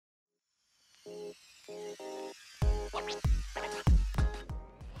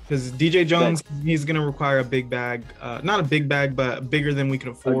because DJ Jones, he's gonna require a big bag, not a big bag, but bigger than we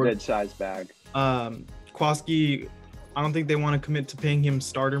can afford. A good size bag. Quaski, I don't think they want to commit to paying him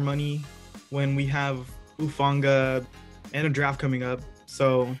starter money when we have Ufanga and a draft coming up.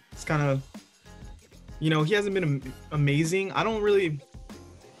 So it's kind of, he hasn't been amazing. I don't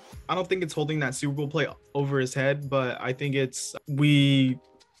think it's holding that Super Bowl play over his head, but I think we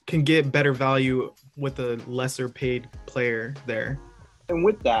can get better value with a lesser paid player there. And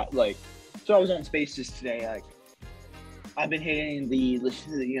with that, so I was on Spaces today. I've been hitting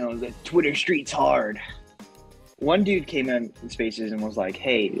the Twitter streets hard. One dude came in Spaces and was like,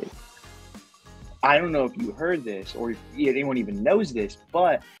 "Hey, I don't know if you heard this or if anyone even knows this,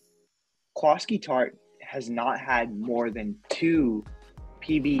 but Quaski Tartt has not had more than 2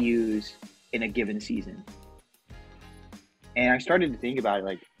 PBUs in a given season." And I started to think about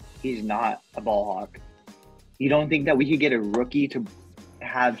it, he's not a ball hawk. You don't think that we could get a rookie to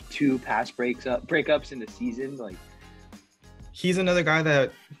have 2 pass breakups in the season? He's another guy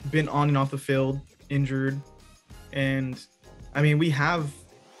that been on and off the field, injured. And I mean, we have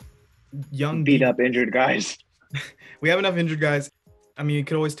young beat up injured guys. We have enough injured guys. I mean, you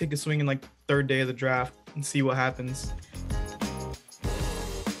could always take a swing in 3rd day of the draft and see what happens.